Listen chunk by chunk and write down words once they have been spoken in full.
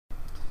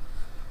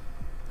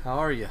How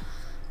are you?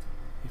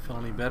 You feel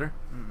any better?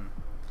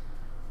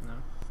 No.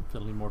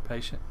 Feel any more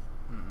patient?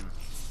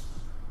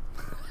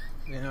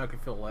 You know, I can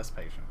feel less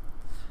patient.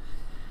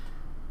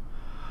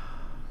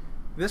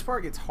 This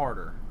part gets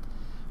harder.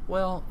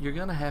 Well, you're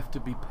going to have to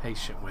be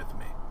patient with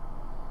me.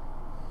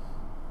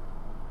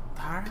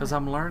 Because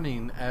I'm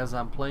learning as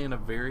I'm playing a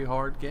very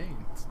hard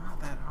game. It's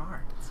not that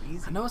hard. It's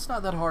easy. I know it's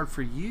not that hard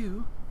for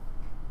you.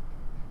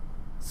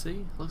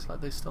 See? Looks like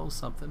they stole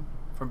something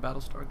from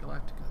Battlestar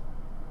Galactica.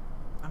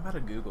 I'm about to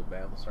Google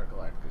Battlestar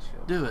Galactica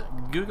shit. Do it.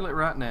 Google it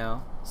right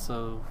now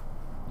so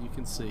you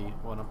can see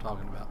what I'm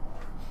talking about.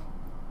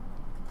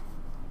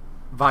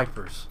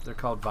 Vipers. They're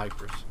called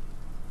Vipers.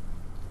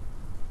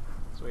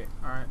 Sweet.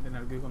 Alright, didn't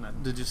have to Google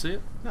nothing. Did you see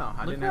it? No,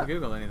 I Look didn't it have up. to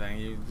Google anything.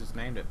 You just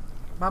named it.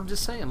 I'm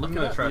just saying, look I'm it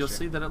gonna up. trust You'll you.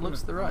 see that it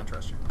looks the right. I'm gonna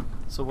trust you.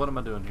 So what am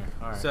I doing here?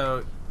 All right.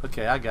 So,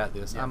 okay, I got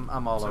this. Yeah.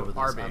 I'm all So, over this.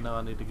 RB. I know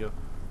I need to go.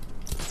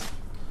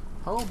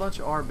 Whole bunch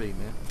of RB,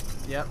 man.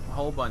 yep, a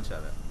whole bunch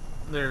of it.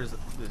 There's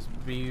this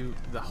view,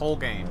 the whole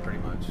game, pretty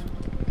much.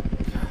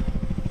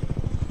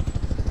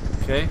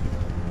 Okay.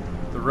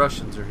 The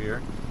Russians are here.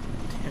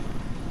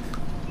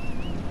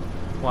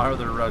 Why are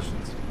there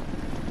Russians?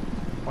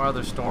 Why are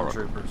there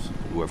stormtroopers?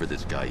 Whoever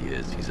this guy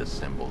is, he's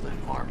assembled an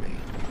army.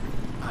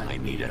 I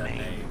need a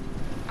name.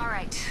 All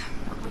right.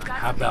 We've got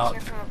How the about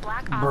picture from a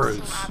black ops Bruce?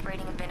 team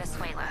operating in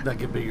Venezuela. That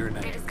could be your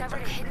They name.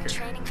 discovered a hidden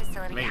training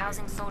facility Maybe.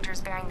 housing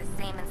soldiers bearing the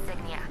same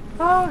insignia.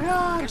 Oh,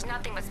 God. There's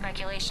nothing but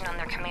speculation on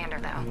their commander,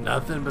 though.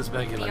 Nothing but The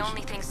speculation.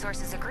 only thing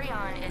sources agree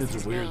on is It's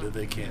his weird name, that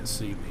they can't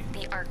see me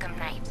the Arkham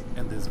Knight.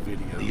 in this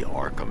video. The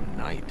Arkham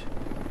Knight.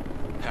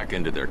 Hack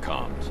into their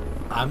comms.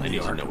 I'm I the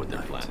need to know Arkham what they're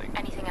Knight. planning.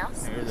 Anything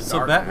else? You're the So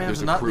Dark Batman's Knight.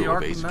 There's a not the crew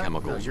of Arkham Ace Knight?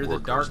 Chemicals No, you're the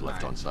workers Dark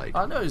left Knight. on site.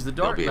 I know he's the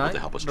Dark They'll be able Knight, to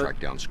help us but track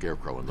down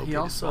Scarecrow and locate he his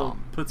also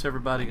bomb. puts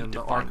everybody We in need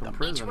the to find Arkham them. Each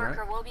prison, right?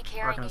 worker will be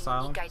carrying Arkham a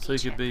Asylum? unique ID So he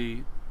chip. could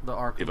be the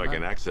Arkham If I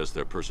can Knight. access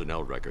their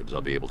personnel records,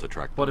 I'll be able to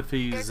track them. What if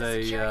he's There's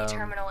a security a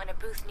terminal in a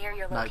booth near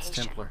your Knights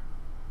location. Templar?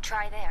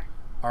 Try there.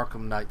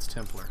 Arkham Knights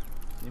Templar.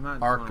 You might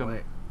just wanna Arkham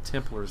wait.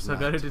 Templar's So Knight.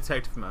 go to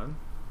detective mode.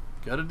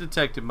 Go to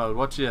detective mode.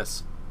 Watch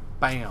this.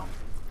 Bam.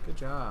 Good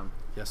job.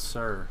 Yes,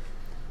 sir.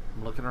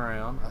 I'm looking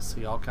around. I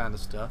see all kind of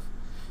stuff.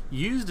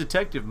 Use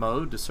detective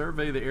mode to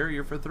survey the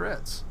area for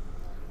threats.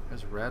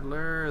 There's a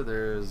Rattler.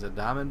 There's a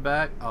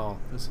Diamondback. Oh,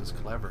 this is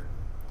clever.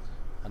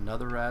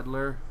 Another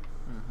Rattler.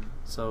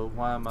 So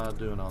why am I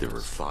doing all There are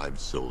this? 5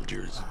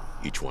 soldiers,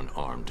 each one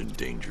armed and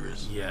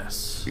dangerous.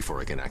 Yes. Before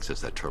I can access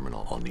that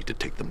terminal, I'll need to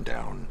take them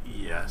down.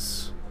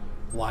 Yes.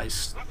 Why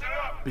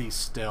be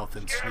stealth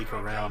and sneak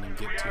around and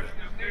get to it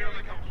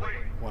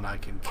when I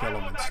can kill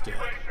them instead?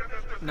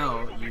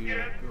 No, you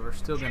are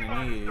still going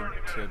to need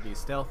to be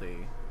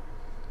stealthy.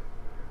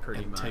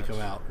 Pretty And much. take them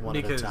out one at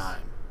a Because-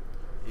 time,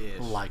 Ish.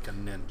 like a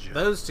ninja.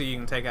 Those two you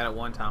can take out at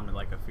one time with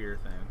like a fear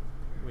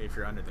thing, if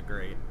you're under the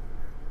grate.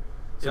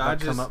 So Yeah, if I I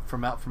come just- up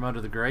from out from under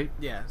the grate,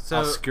 Yeah, I'll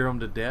so scare them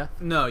to death.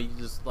 no, you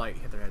just like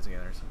hit their heads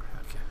together or something.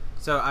 Okay.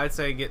 So I'd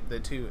say get the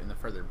two in the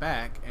further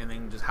back and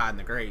then just hide in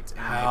the grates. And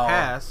when How they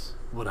pass,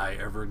 would I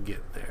ever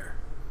get there?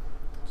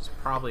 just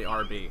probably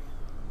RB.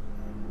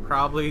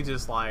 Probably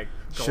just like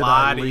Should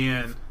I glide leave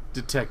in.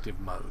 detective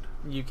mode?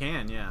 You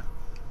can, yeah.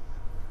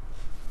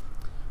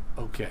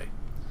 Okay.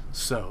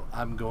 So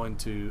I'm going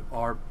to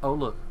Oh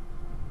look,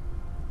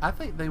 I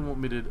think they want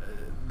me to.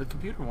 The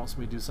computer wants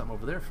me to do something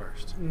over there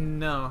first.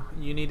 No,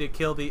 you need to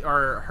kill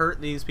or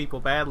hurt these people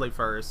badly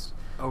first.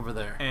 Over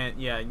there.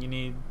 And yeah, you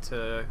need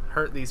to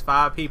hurt these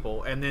 5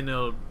 people, and then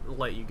it'll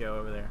let you go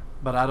over there.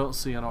 But I don't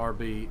see an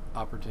RB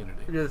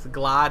opportunity. Just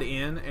glide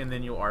in, and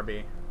then you'll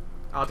RB.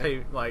 I'll Okay. tell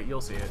you, like,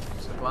 you'll see it.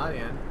 So glide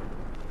in,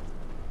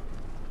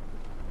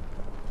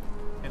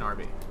 and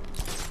RB.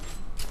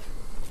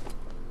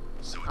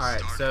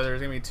 Alright, so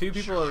there's gonna be 2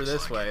 people over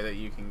this way that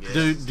you can get.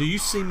 Dude, do you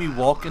see me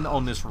walking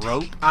on this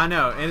rope? I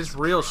know, and it's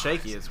real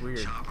shaky. It's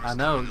weird. I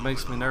know, it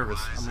makes me nervous.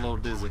 I'm a little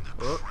dizzy.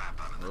 Whoa.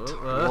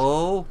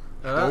 Whoa.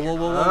 Whoa, whoa, whoa,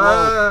 whoa,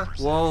 whoa.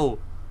 Whoa.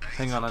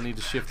 Hang on, I need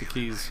to shift the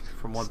keys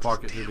from one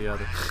pocket to the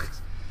other.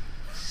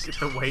 Get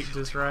the weight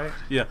just right.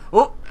 Yeah.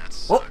 Oh.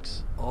 Oh.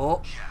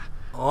 Oh.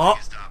 Oh.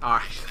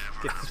 Alright,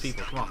 get these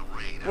people. Come on.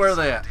 Where are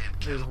they at?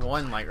 There's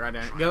one, like, right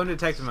down. Go into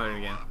detective mode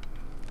again.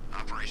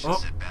 Operations Oh.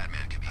 said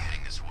Batman could be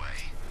heading this way.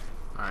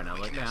 Alright, now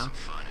look down.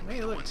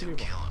 Hey, look, 2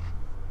 people.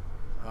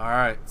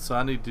 Alright, so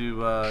I need to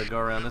go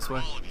around this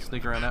way?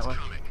 Sneak around that way?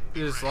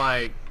 Just,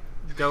 like,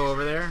 go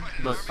over there.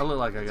 Look, I look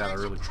like I got a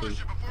really poop.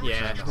 Yeah,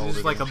 Trying to hold just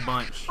it like in. a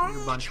bunch.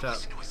 You're bunched up.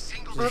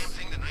 Just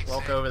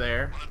Walk over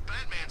there. When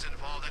Batman's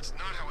involved, that's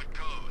not how it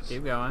goes.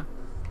 Keep going.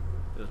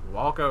 Just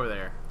walk over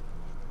there.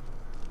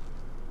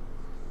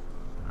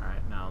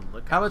 Alright, now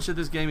look. How much of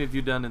this game have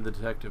you done in the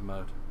detective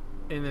mode?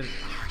 In the,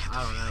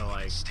 I don't know,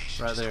 like,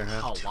 Right there, huh?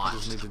 A lot. I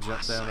just need to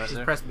jump down right just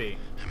there. press B.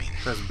 I mean,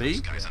 Press B?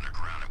 those guys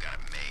underground have got it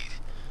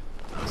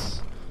made.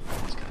 Us,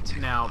 it's gonna take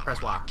Now a while press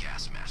for Y. the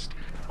gas mask.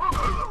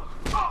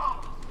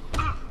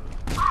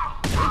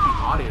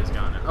 Audio's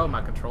gone. Oh,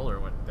 my controller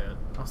went dead.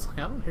 I was like,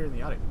 I don't hear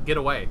the audio. Get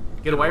away.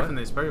 Get away away? from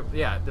these people.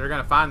 Yeah, they're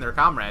gonna find their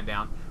comrade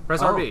down.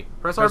 Press Oh, RB.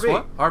 Press press RB.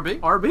 what? RB?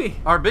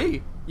 RB.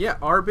 RB? Yeah,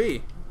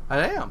 RB.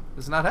 I am.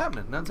 It's not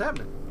happening. Nothing's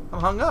happening. I'm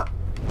hung up.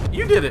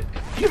 You did it.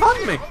 You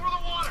hung me.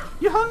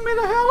 You hung me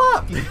the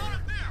hell up.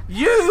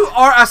 You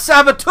are a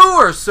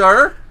saboteur,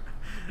 sir.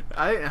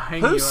 I didn't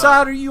hang Whose you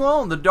side up. are you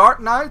on? The Dark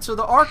Knights or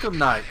the Arkham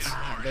Knights?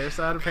 Their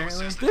side,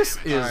 apparently. This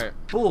is Alright.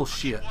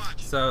 bullshit.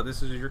 So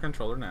this is your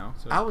controller now.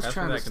 So I was pass me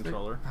trying to that stick-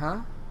 controller.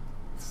 Huh?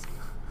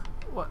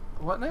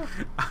 What now?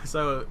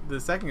 So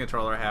the second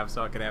controller I have,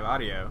 so I could have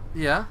audio.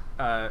 Yeah.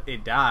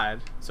 It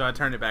died, so I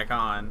turned it back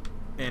on,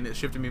 and it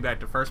shifted me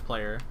back to first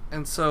player.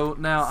 And so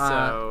now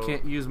So- I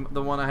can't use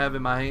the one I have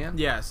in my hand?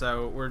 Yeah,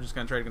 so we're just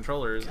gonna trade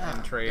controllers God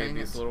and trade dang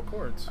these it. little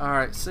cords.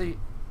 Alright, see,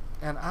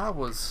 and I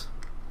was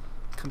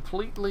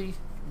completely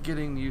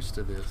getting used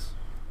to this.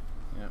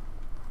 Yep.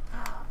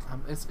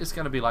 It's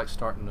going to be like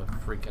starting to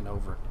freaking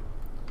over.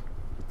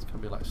 It's going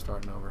to be like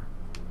starting over.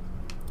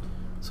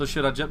 So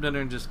should I jump down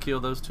there and just kill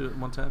those two at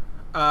one time?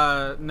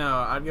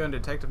 No, I'd go in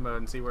detective mode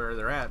and see where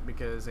they're at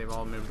because they've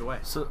all moved away.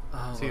 So,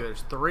 See,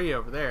 there's 3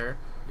 over there.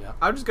 yeah.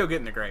 I'll just go get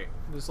in the grate.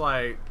 Just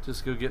like,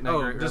 Just go get in that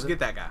oh, grate just right get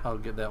there? that guy. I'll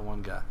get that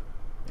one guy.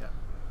 Yeah.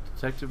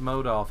 Detective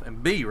mode off.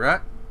 And B,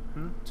 right?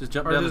 Hmm? Just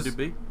jump Or down just- and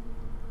do B?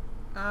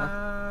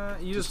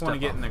 You Just just want to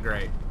step get off. in the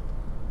grate.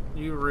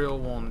 You real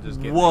want to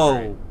just get in Whoa. the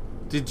grate.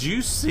 Did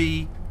you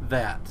see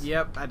that?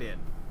 Yep, I did.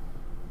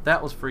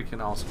 That was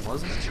freaking awesome,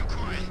 wasn't it?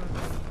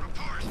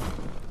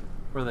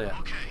 Where they at?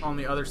 On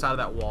the other side of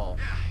that wall.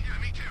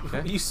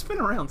 Okay. You spin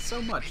around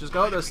so much. Just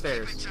go up those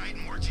stairs.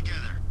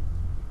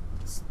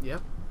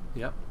 Yep.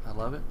 Yep, I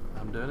love it.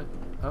 I'm doing it.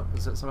 Oh,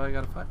 is that somebody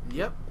got to fight?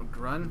 Yep.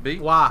 Run. B?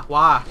 Why?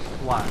 Why?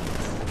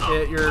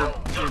 You're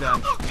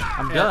done.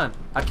 I'm Yeah. done.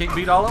 I can't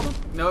beat all of them?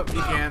 Nope,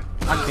 you can't.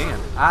 I can.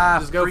 I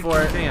Just go for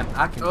freaking it. can.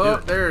 I can Oh, do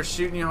it. they're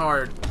shooting you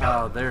hard.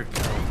 Oh, they're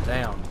going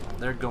down.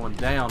 They're going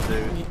down,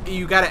 dude.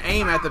 You got to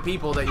aim at the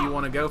people that you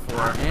want to go for.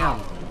 I am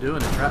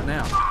doing it right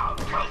now.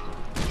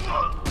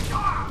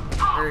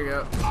 There you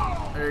go.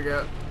 There you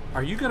go.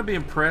 Are you going to be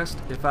impressed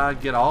if I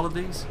get all of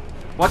these?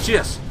 Watch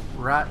this.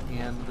 Right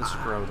in the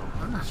scrotum.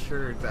 I'm not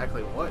sure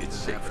exactly what. It's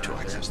safe to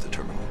access the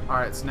terminal. All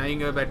right, so now you can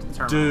go back to the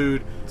terminal.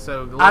 Dude,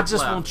 So I look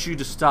just left. want you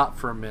to stop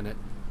for a minute.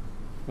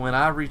 When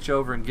I reach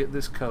over and get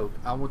this Coke,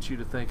 I want you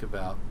to think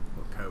about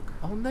Coke.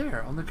 on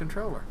there, on the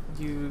controller.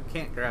 You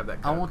can't grab that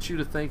Coke. I want you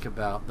to think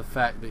about the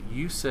fact that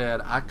you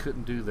said I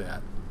couldn't do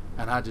that,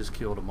 and I just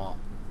killed them all.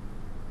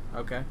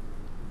 Okay.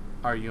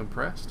 Are you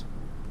impressed?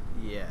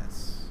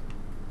 Yes.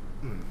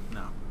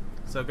 No.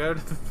 So go to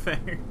the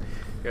thing.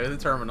 Go to the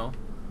terminal.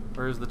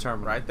 Where's the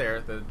terminal? Right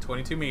there. The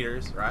 22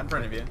 meters right in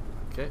front of you.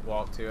 Okay.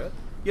 Walk to it.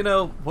 You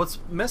know, what's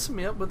messing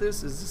me up with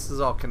this is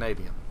all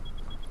Canadian.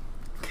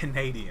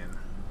 Canadian.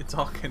 It's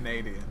all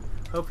Canadian.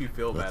 Hope you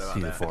feel bad Let's about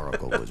see that. if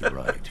Oracle was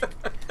right.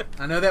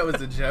 I know that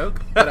was a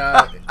joke,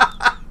 but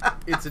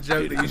it's a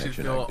joke Data that you should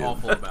connection feel active.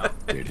 awful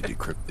about. Data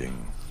decrypting.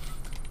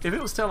 If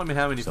it was telling me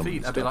how many Someone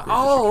feet, I'd be stuck like, with the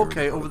oh, security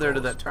okay, over there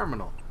to protocols. that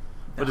terminal.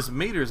 But it's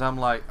meters, I'm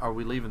like, are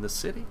we leaving the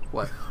city?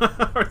 What?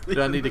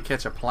 Do I need to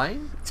catch a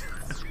plane?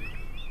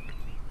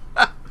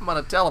 I'm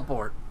going to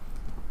teleport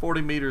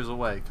 40 meters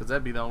away, because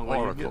that'd be the only way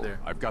you can get Oracle, there.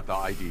 I've got the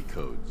ID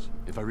codes.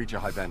 If I reach a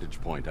high vantage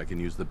point, I can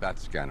use the bat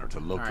scanner to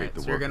locate Alright,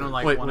 the so you're workers. gonna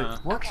like Wait, wanna.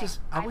 what Okay, just...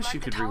 I I'd wish like you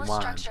the could tallest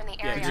rewind. structure in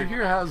the Yeah, area. Did you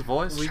hear how his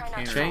voice We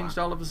can't. changed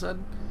all of a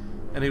sudden?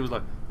 And he was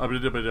like...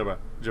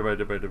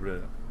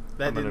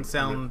 That didn't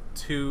sound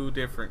too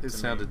different. It to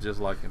sounded me. just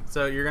like him.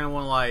 So you're gonna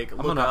want to like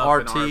look gonna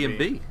up RT in and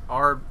B.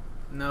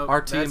 No,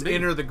 RT that's and B.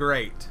 enter the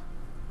grate.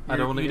 I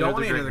don't want to you don't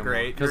want to enter the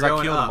grate because You're I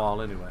going killed up. them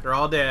all anyway. They're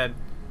all dead.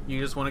 You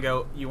just want to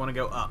go. You want to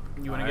go up.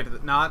 You want to Alright. get to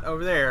the, not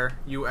over there.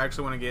 You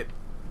actually want to get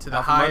to the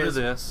Out from under highest.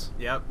 this,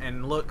 Yep,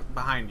 and look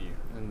behind you.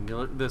 and you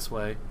look this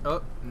way,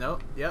 Oh no.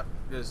 Yep.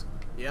 Just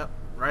yep.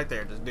 Right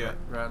there. Just do it.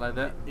 right like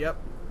that. Yep.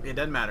 It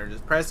doesn't matter.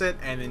 Just press it,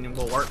 and then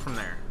we'll work from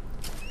there.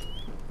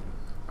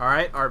 All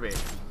right. RB.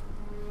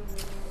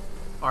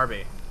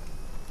 RB.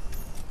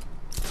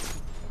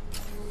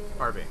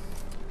 RB.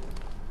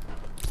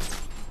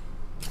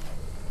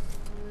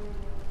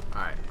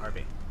 Alright,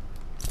 RB.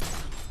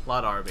 A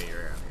lot of RB around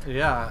here.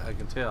 Yeah, I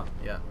can tell.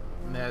 Yeah.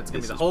 And that's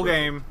gonna This be the is whole perfect.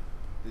 game.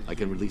 I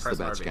can release the Press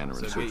bat RB, scanner so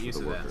and get search used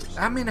for to the that. workers.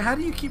 I mean, how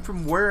do you keep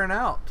from wearing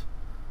out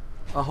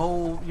a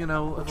whole, you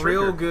know, a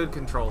Real trigger? good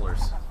controllers.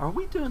 Are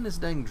we doing this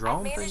dang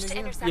drone thing Managed to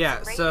again? intercept Yeah,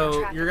 the radio so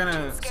traffic you're gonna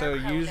between so Scarecrow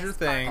use and your this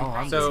thing. Oh,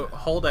 I'm So doing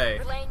hold A.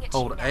 Relaying it to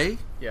Hold you now. A.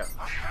 Yeah.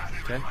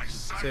 Okay.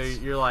 So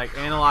you're like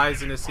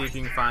analyzing to see if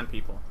you can find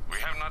people. We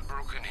have not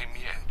broken him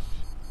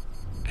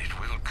yet. It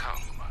will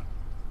come.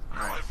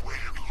 Now I've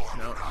waited long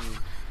No,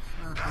 enough.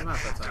 I'm not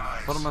that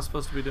time. What am I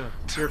supposed to be doing?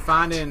 You're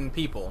finding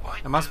people.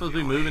 Am I supposed to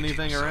be moving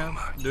anything around?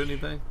 Do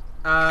anything?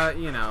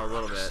 You know, a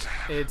little bit.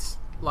 It's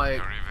like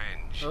Your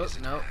revenge oh is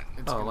at no. hand.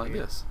 It's Oh, gonna like be-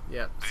 this.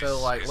 Yep. This So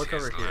like is look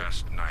his over here.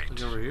 last night.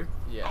 Look over here.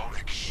 Yeah. I'll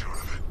make sure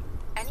of it.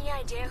 Any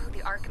idea who the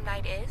Arkham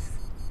Knight is?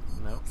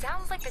 No.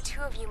 Sounds like the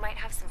two of you might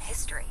have some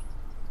history.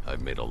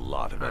 I've made a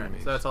lot of Alright,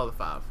 enemies. so that's all the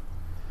 5.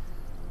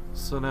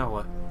 So now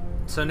what?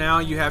 So now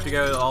you have to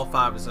go to all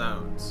 5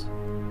 zones.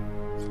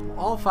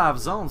 All 5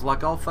 zones,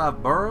 like all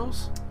 5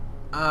 boroughs?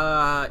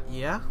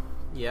 Yeah.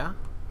 Yeah.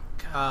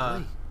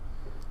 Golly.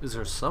 Is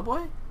there a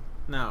subway?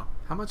 No.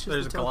 How much is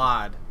There's the token?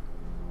 glide.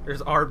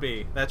 There's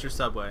RB. That's your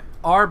subway.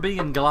 RB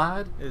and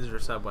glide? Is your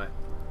subway.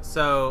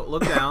 So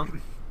look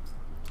down.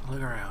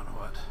 Look around.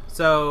 What?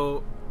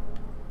 So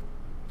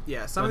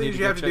yeah, some Do I of need these to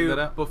you go have to check do that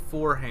out?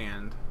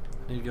 beforehand.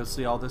 Need to go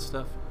see all this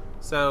stuff?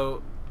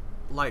 So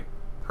like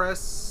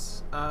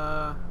press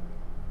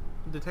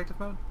detective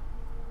mode.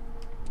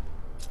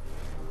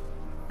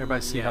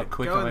 Everybody see Yeah, how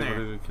quick go I'm in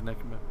able there. to connect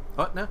them?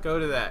 What? No? Go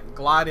to that.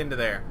 Glide into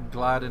there.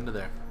 Glide into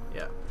there.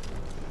 Yeah.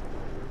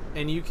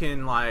 And you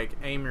can like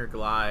aim your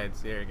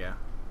glides. There you go.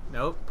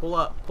 Nope. Pull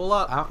up. Pull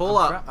up. Pull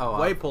I'm up. oh,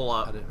 Way pull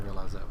up. I didn't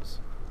realize that was...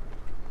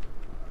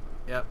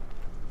 Yep.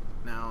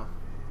 Now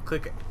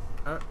click it.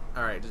 All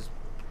right. Just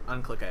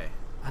unclick A.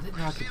 I didn't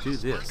know I could do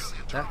this.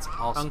 That's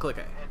awesome. Unclick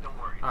A.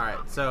 All right.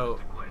 So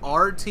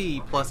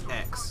RT plus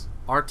X.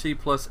 RT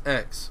plus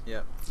X.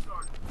 Yep.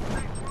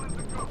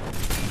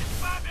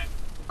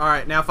 All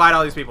right. Now fight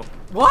all these people.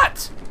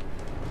 What?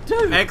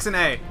 Dude. X and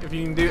A. If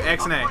you can do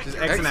X and A, just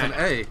X, X and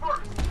A.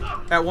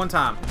 At one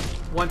time.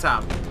 One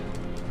time.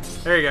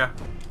 There you go.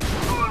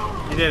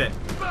 You did it.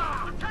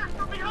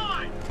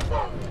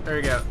 There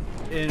you go.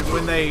 And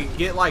when they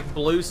get like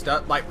blue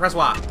stuff, like press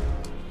Y.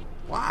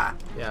 Why?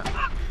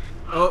 Yeah.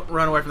 Oh,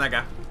 run away from that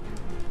guy.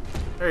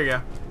 There you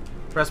go.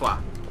 Press Y.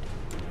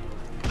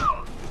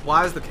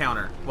 Y is the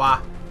counter.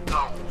 Y.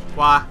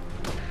 Y.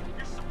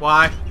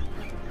 Y.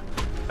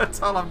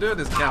 That's all I'm doing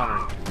is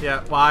countering.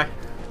 Yeah, Y.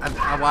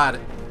 I wide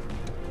it.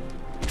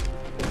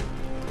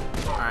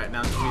 Alright,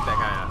 now just beat that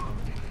guy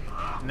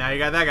up. Now you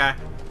got that guy.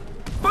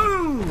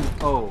 Boom!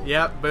 Oh.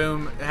 Yep,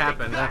 boom. It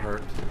happened. That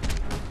hurt.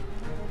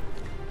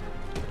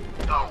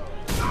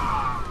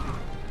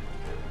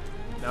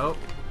 Nope.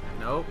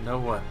 Nope. No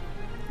what?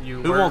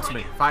 You Who were wants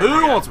me? fighting Who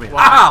the guy. wants me?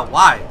 Why? Ah,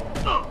 why?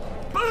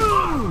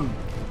 Boom!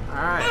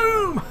 Alright.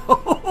 Boom!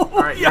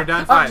 Alright, you're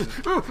done fighting.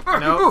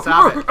 No,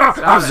 stop it. Stop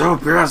I'm it. so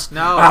pissed.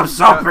 No. I'm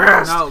so go,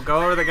 pissed. No,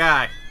 go over the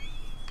guy.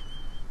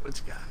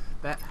 Which guy?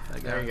 That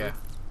there you go.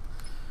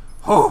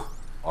 Oh,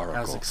 Oracle,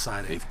 that was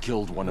exciting. they've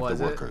killed one of Was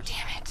the it? workers.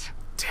 Damn it.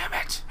 Damn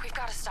it. We've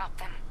got to stop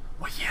them.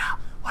 Well, yeah.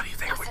 What do you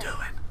think Listen, we're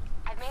doing?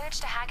 I've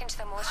managed to hack into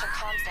the militia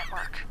comms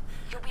network.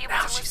 You'll be able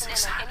Now to she's listen in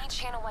excited. on any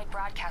channel-wide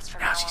broadcast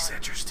from Now now she's on.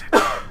 interested.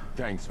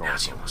 Thanks, Now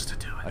she Oracle. wants to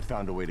do I it.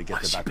 found a way to get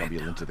What has the she been Batmobile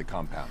doing? into the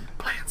compound.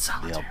 Playing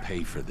solitaire. They'll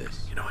pay for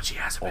this. You know what she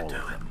hasn't been All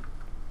of doing? them.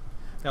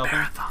 Help him.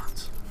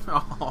 Marathons.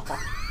 Oh,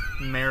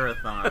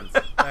 marathons.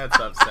 That's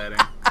upsetting.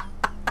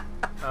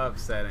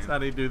 Upsetting. How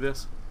do you do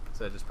this?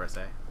 So just press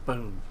A.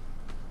 Boom.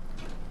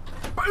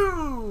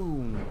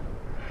 Boom!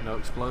 No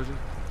explosion?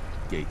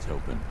 Gates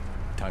open.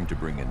 Time to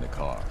bring in the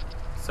car.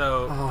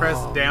 So press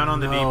down on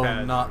the no,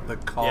 D-pad. not the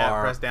car.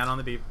 Yeah, press down on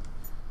the D.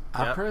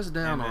 I Yep. pressed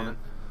down And on then-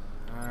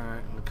 it.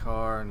 Alright, in the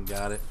car and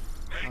got it.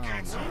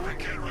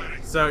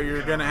 So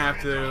you're gonna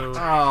have to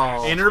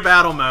Oh, enter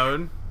battle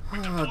mode.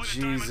 oh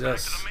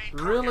Jesus.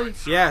 Really?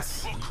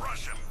 Yes.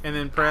 And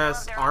then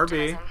press Follow their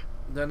RB. optimism.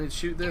 Do I need to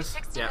shoot Your this?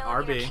 60 Yeah,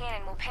 millimeter RB.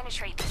 cannon will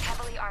penetrate these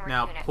heavily armored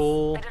Now units,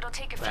 pull but it'll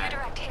take a few back.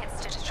 direct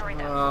hits to destroy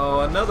them. Oh,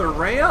 another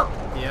ramp?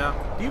 Yeah.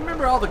 Do you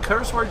remember all the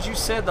curse words you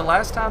said the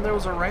last time there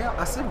was a ramp?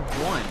 I said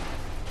one.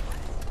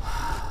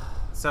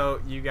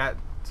 So you got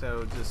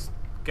so just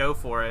go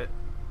for it.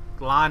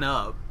 Line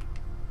up.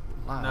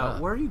 No,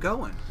 where are you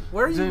going?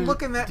 Where are you Dude,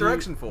 looking that dude,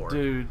 direction for?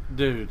 Dude,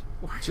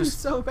 Why are you just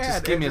so bad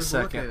Just give at me a just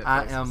looking second. at I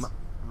places? am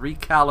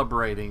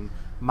recalibrating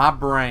my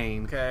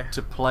brain Okay.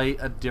 to play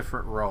a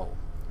different role.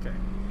 Okay.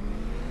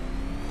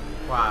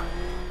 Why?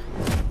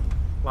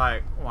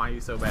 Like, why are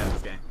you so bad at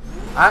this game?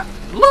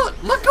 Look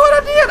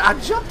what I did. I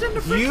jumped into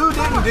freaking You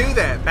didn't do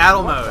that.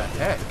 Battle What mode. the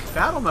heck?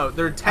 Battle mode.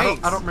 They're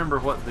tanks. I don't remember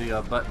what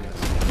the button is.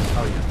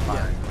 Oh yeah,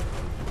 fire.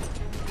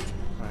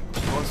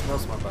 Alright,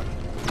 what's my button?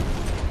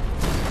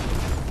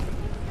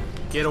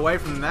 Get away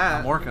from that.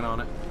 I'm working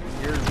on it.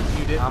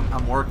 You did.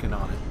 I'm working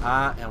on it.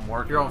 I am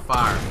working. You're on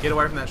fire. Get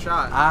away from that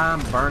shot. I'm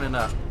burning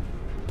up,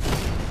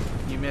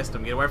 You missed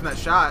him. Get away from that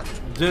shot.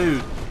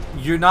 dude.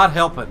 You're not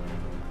helping.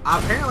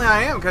 Apparently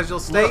I am, because you'll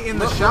stay Look, in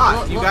the look, shot.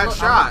 look, You look, got look,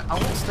 shot. I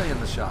won't stay in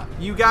the shot.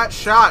 You got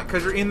shot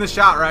because you're in the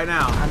shot right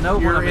now. I know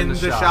you're when I'm in the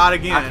shot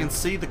again. I can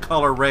see the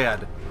color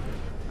red.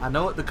 I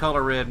know what the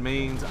color red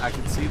means. I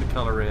can see the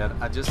color red.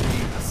 I just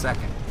need a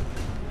second.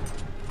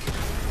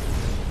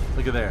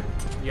 Look at there.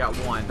 You got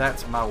one.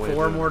 That's my way.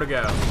 4 of doing more it. to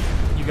go.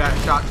 You got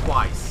shot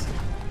twice.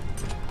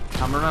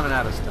 I'm running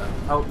out of stuff.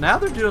 Oh, now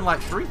they're doing like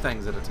 3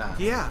 things at a time.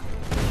 Yeah.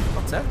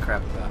 What's that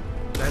crap about?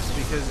 That's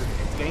because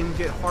games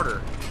get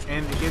harder,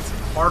 and it gets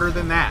harder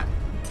than that.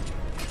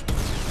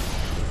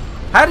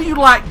 How do you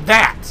like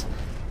that?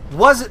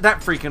 Was it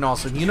that freaking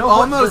awesome? You know what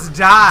Almost the,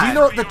 died. Do you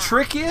know what the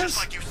trick is?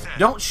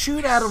 Don't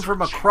shoot at them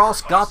from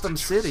across Gotham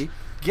City.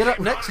 Get up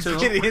next to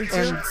Get them into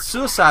and them.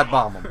 suicide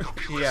bomb them.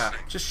 Yeah.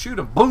 Just shoot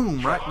them.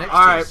 Boom, right next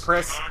All to right, us.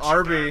 press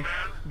RB.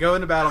 Go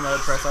into battle mode.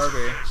 Press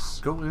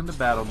RB. Go into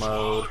battle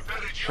mode.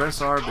 Press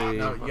RB.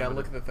 No, you gotta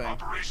look at the thing.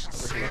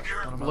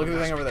 Look at the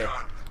thing over there.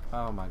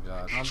 Oh my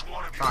god.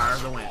 Fire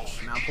the winch.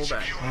 Now pull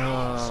back.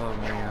 Oh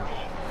man.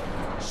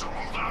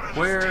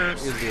 Where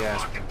is the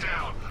aspirin?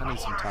 I need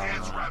some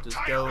Tylenol. Just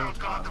go.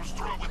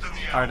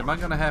 Alright, am I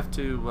gonna have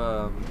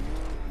to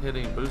hit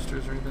any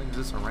boosters or anything? Is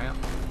this a ramp?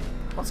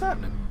 What's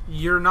happening?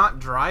 You're not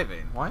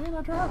driving. Why ain't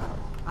I driving?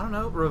 I don't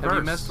know. Reverse. Have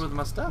you messed with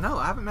my stuff? No,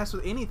 I haven't messed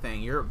with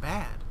anything. You're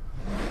bad.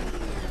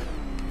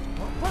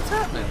 What's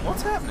happening?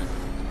 What's happening?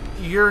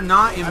 You're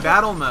not in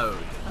battle mode.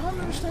 I don't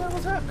understand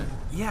what's happening.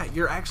 Yeah,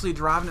 you're actually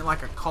driving it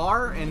like a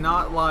car and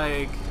not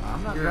like.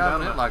 I'm not you're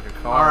driving it like a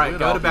car. All right, We'd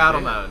go all to be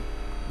battle dead.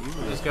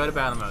 mode. Just go to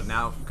battle mode.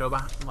 Now go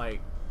back.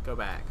 Like go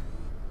back.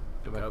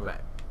 Go back. Go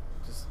back.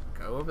 Just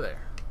go over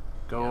there.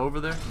 Go over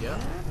there?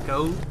 Yep.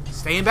 Go.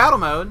 Stay in battle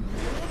mode.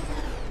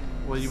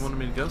 Well, you wanted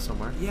me to go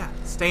somewhere. Yeah.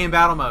 Stay in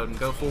battle mode and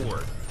go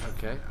forward.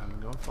 Okay, I'm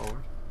going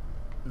forward.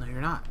 No,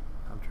 you're not.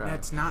 I'm trying.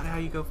 That's not how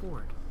you go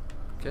forward.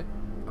 Okay,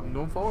 I'm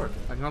going forward.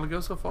 I can only go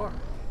so far.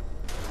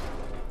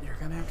 You're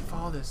gonna have to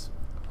follow this.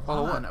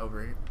 Follow line what?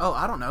 over here? Oh,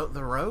 I don't know.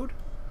 The road?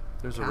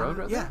 There's a road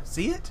right Yeah. there?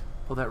 See it?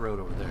 Pull that road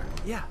over there.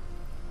 Yeah.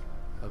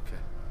 Okay.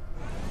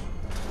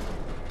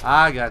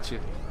 I got you.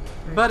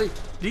 Buddy,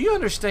 do you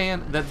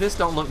understand that this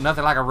don't look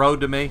nothing like a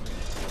road to me?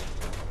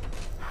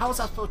 How was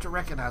I supposed to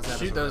recognize that?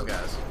 Shoot as a those road?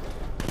 guys.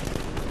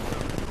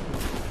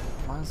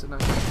 Why is it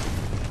not?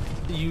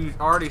 You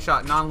already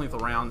shot non-lethal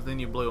rounds, then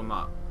you blew them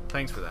up.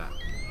 Thanks for that.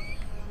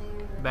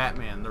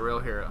 Batman, the real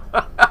hero.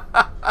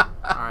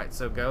 Alright,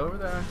 so go over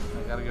there.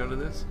 I gotta go to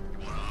this?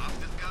 Off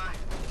this guy?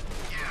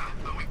 Yeah,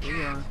 but we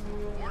Yeah. can't.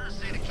 Orders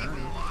say to keep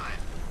him alive.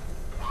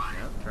 Why?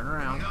 Yep, turn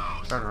around. No.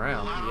 Turn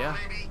around. Yeah.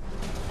 Maybe.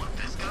 Want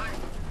this guy?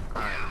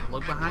 Alright, Yeah,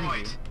 look good behind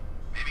point. you.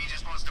 Maybe he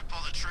just wants to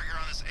pull the trigger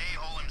on this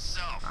a-hole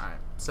himself. Alright,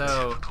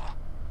 so Typical.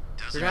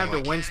 Doesn't you're gonna have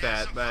know to I winch can't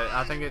that, have but some I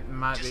fun. think it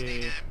might Just be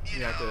need to,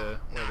 you have to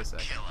wait a not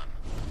second. kill him.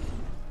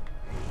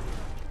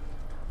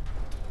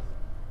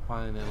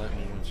 Why didn't they let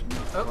me winch?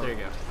 Oh, there you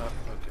go. Oh,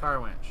 okay. Fire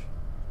winch.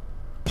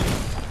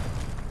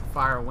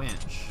 Fire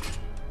winch.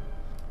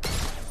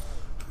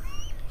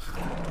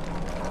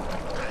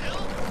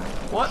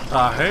 What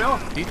the hell?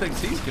 He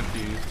thinks he's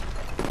confused.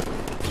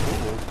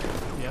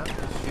 Yep,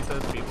 just shoot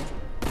those people.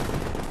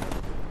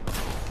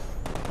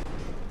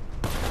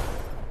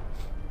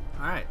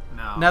 Alright,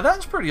 now Now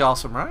that's pretty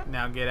awesome, right?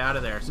 now get out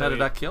of there. So Now did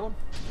you- I kill him?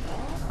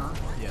 Huh?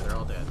 Yeah, they're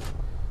all dead.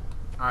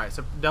 Alright,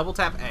 so double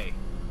tap A.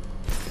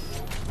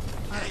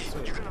 Alright,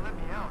 sweet. You're gonna let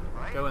me out,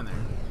 right? Go in there.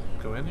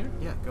 Go in here?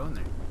 Yeah, go in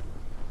there.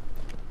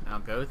 Now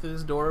go through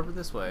this door over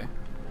this way.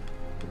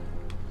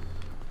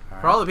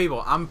 For all the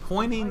people, I'm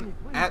pointing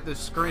at the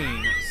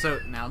screen, so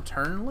now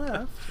turn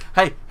left.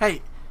 Hey,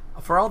 hey,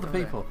 for all the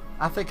Okay. people,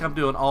 I think I'm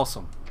doing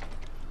awesome.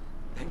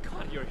 Thank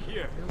God you're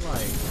here. You're like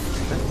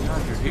Thank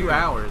God you're 2 here.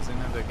 hours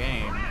into the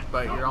game,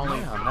 but you're only...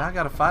 Damn, now I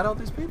gotta fight all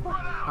these people?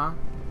 Huh?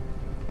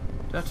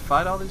 Do I have to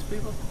fight all these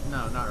people?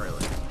 No, not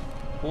really.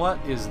 What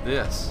is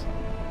this?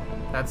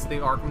 That's the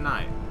Arkham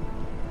Knight.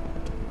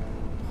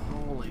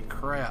 Holy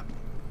crap.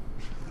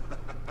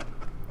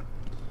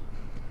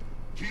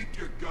 Keep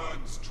your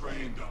guns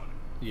trained on him.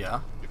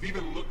 Yeah, If he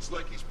even looks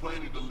like he's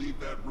planning to leave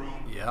that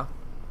room, yeah,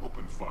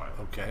 open fire.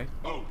 okay,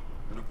 Oh,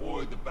 and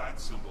avoid the bat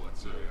symbol.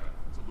 It's a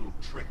little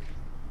trick.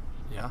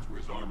 yeah. It's where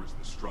his armor's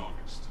the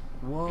strongest.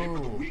 Whoa. Aim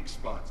for the weak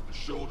spots at the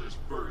shoulders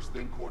first,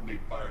 then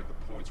coordinate fire at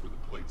the points where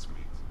the plates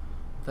meet.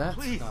 That's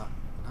Please. not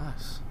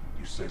nice.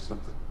 You say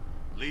something?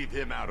 Leave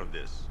him out of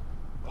this.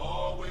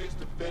 Always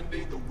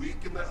defending the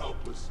weak and the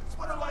helpless. It's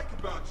what I like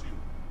about you.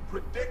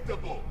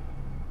 Predictable.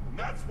 And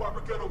that's why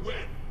we're gonna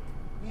win.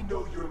 We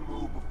know your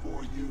move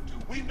before you do.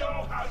 We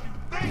know how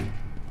you think!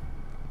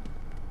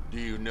 Do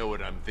you know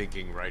what I'm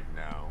thinking right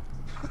now?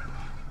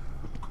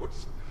 Of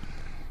course,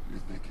 you're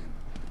thinking,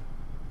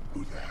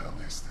 who the hell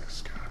is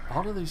this guy?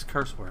 All of these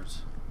curse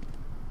words.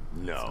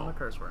 It's not a No.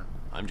 curse word.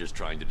 I'm just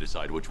trying to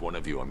decide which one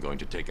of you I'm going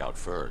to take out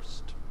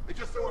first. And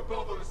just so we're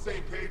both on the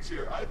same page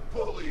here, I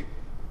fully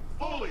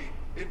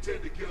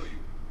intend to kill you.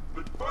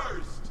 But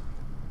first,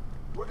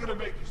 we're gonna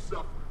make you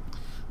suffer.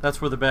 That's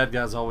where the bad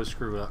guys always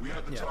screw up. We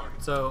have the Yeah.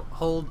 target. So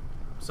hold,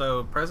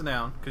 so press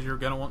down because you're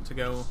gonna want to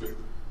go,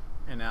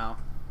 and now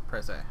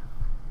press A.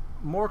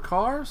 More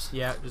cars?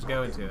 Yeah, just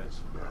go into it.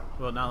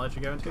 Will it not let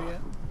you go into it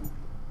yet?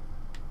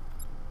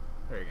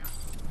 There you go.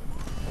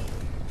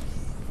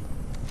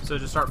 So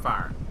just start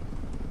firing.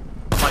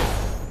 Just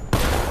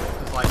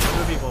like look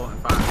at the people and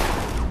fire.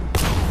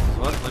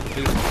 What? Let you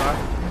do some fire?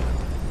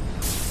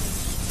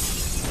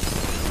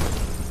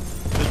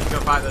 Just go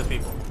fight those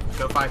people.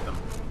 Go fight them.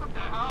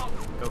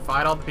 Go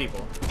fight all the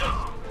people.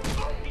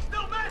 He's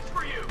no match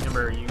for you!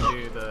 Remember, you can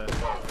do the.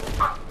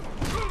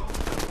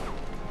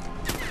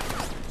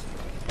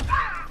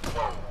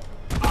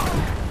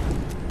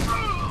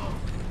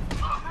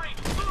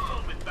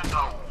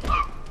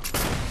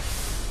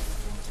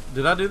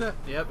 Did I do that?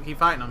 Yep, keep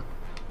fighting them.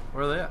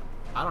 Where are they at?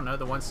 I don't know,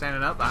 the one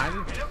standing up behind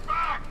you.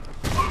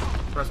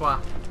 Press Y.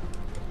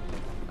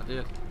 I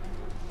did.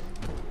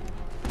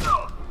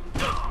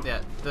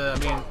 Yeah, I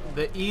mean,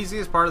 the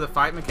easiest part of the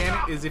fight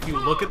mechanic is if you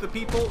look at the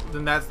people,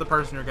 then that's the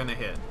person you're gonna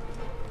hit.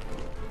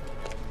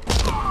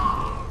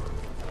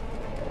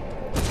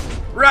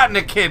 Right in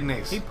the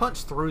kidneys. He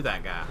punched through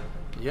that guy.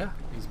 Yeah,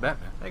 he's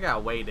Batman. That guy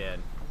way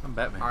dead. I'm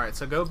Batman. All right,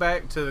 so go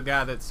back to the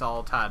guy that's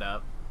all tied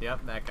up.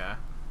 Yep, that guy.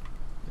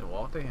 You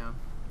walk to him.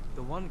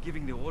 The one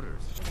giving the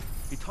orders.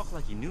 He talked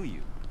like he knew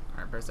you.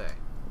 All right, press A.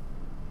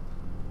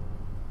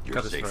 You're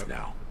Cut his safe throat.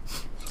 now.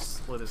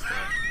 Split his throat.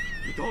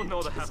 You don't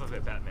know the half of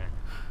it, Batman.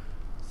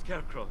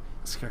 Scarecrow.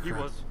 Scarecrow.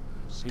 He was.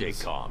 Stay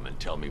calm and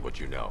tell me what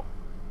you know.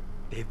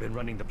 They've been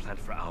running the plant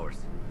for hours.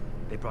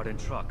 They brought in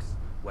trucks,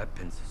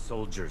 weapons,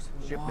 soldiers,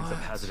 shipments of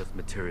What? hazardous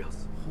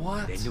materials.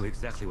 What? They knew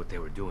exactly what they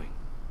were doing.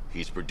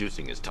 He's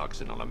producing his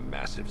toxin on a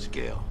massive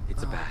scale.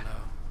 It's Oh, bad. no.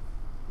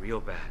 Real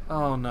bad.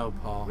 Oh no,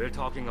 Paul. We're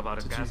talking about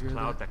a Did you gas hear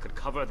cloud that? that could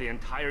cover the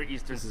entire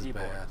eastern This is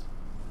seaboard. bad.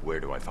 Where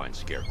do I find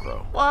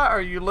Scarecrow? Why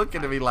are you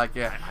looking at me like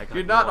that? I got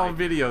You're not no on idea.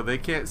 video. They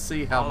can't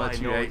see how All much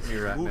I you know hate is me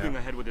he's right moving now.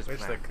 ahead with his Wish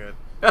plan. they could.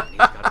 And he's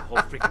got a whole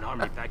freaking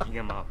army backing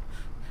him up.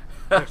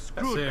 They're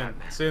screwed, Soon,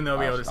 Batman. soon they'll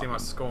be I'll able to stop see my him.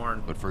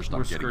 scorn. But first, We're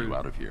I'm getting screwed. you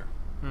out of here.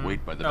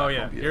 Wait by the Oh back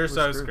yeah, home you're gate.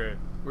 so screwed.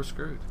 We're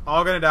screwed.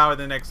 All gonna die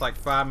within the next like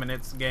 5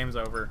 minutes. Game's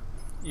over.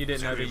 You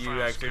didn't know that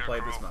you actually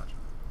played this much.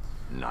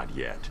 Not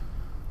yet.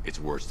 It's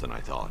worse than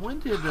I thought. When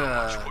did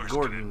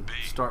Gordon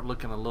start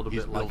looking a little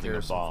He's bit like building a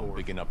Harrison bomb Ford?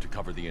 big enough to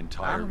cover the I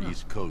entire don't know.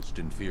 East Coast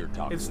in fear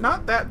toxin. It's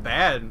not that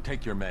bad.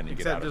 Take your men and get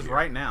Except out of just here.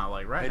 right now,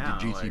 like right Head now.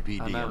 to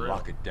GCPD I know. and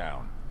lock it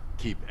down.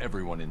 Keep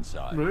everyone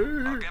inside.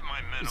 I'll get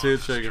my men His off the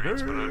head's shaking.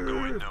 streets, but I'm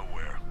going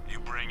nowhere. You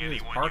bring He's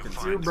anyone you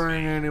Parkinson's. You find.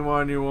 bring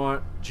anyone you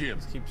want. Jim,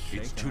 keeps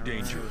it's shaking too around.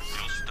 dangerous.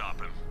 You'll stop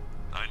him.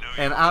 I know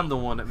you And will. I'm the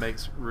one that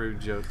makes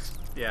rude jokes.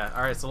 Yeah.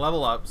 All right. So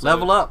level up. So,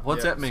 Level up.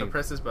 What's yeah, that mean? So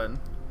press this button.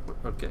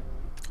 Okay.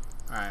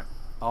 All right.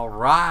 All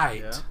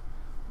right. Yeah.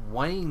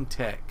 Wayne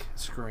Tech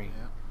screen.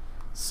 Yeah.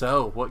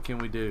 So what can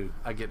we do?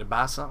 I get to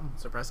buy something.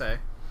 So press A.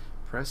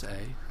 Press A.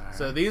 All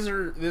So right.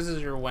 this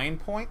is your Wayne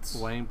points.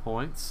 Wayne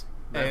points.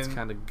 That's And-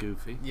 kind of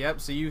goofy.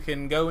 Yep. So you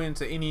can go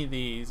into any of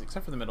these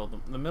except for the middle.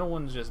 The middle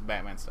one's just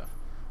Batman stuff.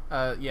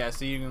 Yeah.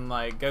 So you can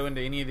like go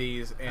into any of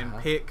these and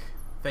Uh-huh. pick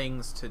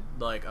things to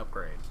like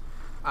upgrade.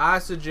 I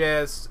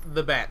suggest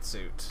the bat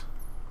suit.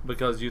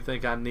 Because you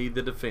think I need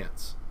the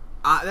defense.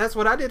 That's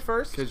what I did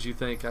first. Because you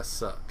think I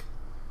suck.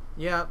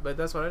 Yeah, but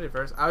that's what I did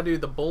first. I'll do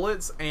the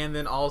bullets and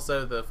then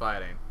also the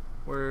fighting.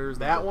 Where's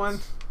the That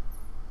bullets?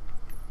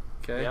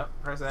 Okay. Yep.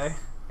 Press A,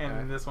 and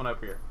Alright. this one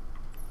up here.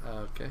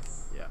 Okay.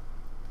 Yeah.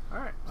 All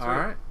right. All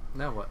right.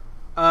 Now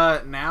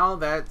what? Now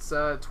that's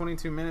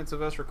 22 minutes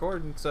of us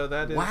recording, so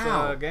that is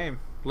Wow. game.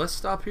 Let's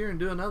stop here and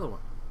do another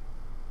one.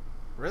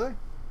 Really?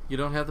 You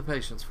don't have the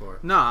patience for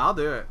it. No, I'll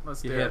do it.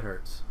 Let's Your do head it.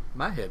 hurts.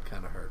 My head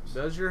kind of hurts.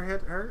 Does your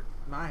head hurt?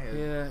 My head.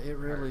 Yeah, it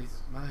really.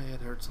 hurts. My head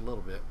hurts a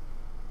little bit.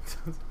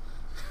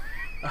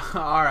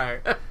 All right.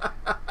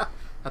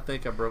 I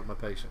think I broke my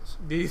patience.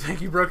 Do you think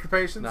you broke your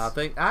patience? No,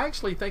 I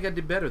actually think I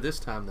did better this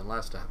time than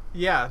last time.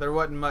 Yeah, there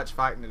wasn't much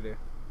fighting to do.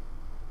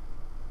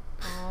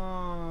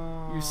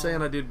 Oh. You're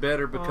saying I did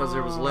better because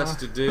there was less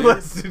to do?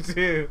 Less to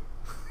do.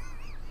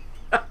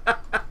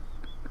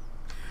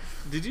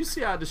 Did you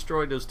see how I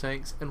destroyed those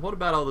tanks? And what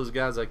about all those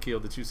guys I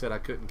killed that you said I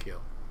couldn't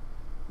kill?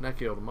 And I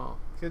killed them all.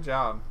 Good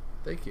job.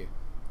 Thank you.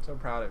 So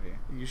proud of you.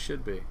 You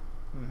should be.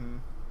 Mm-hmm.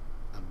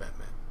 I'm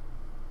Batman.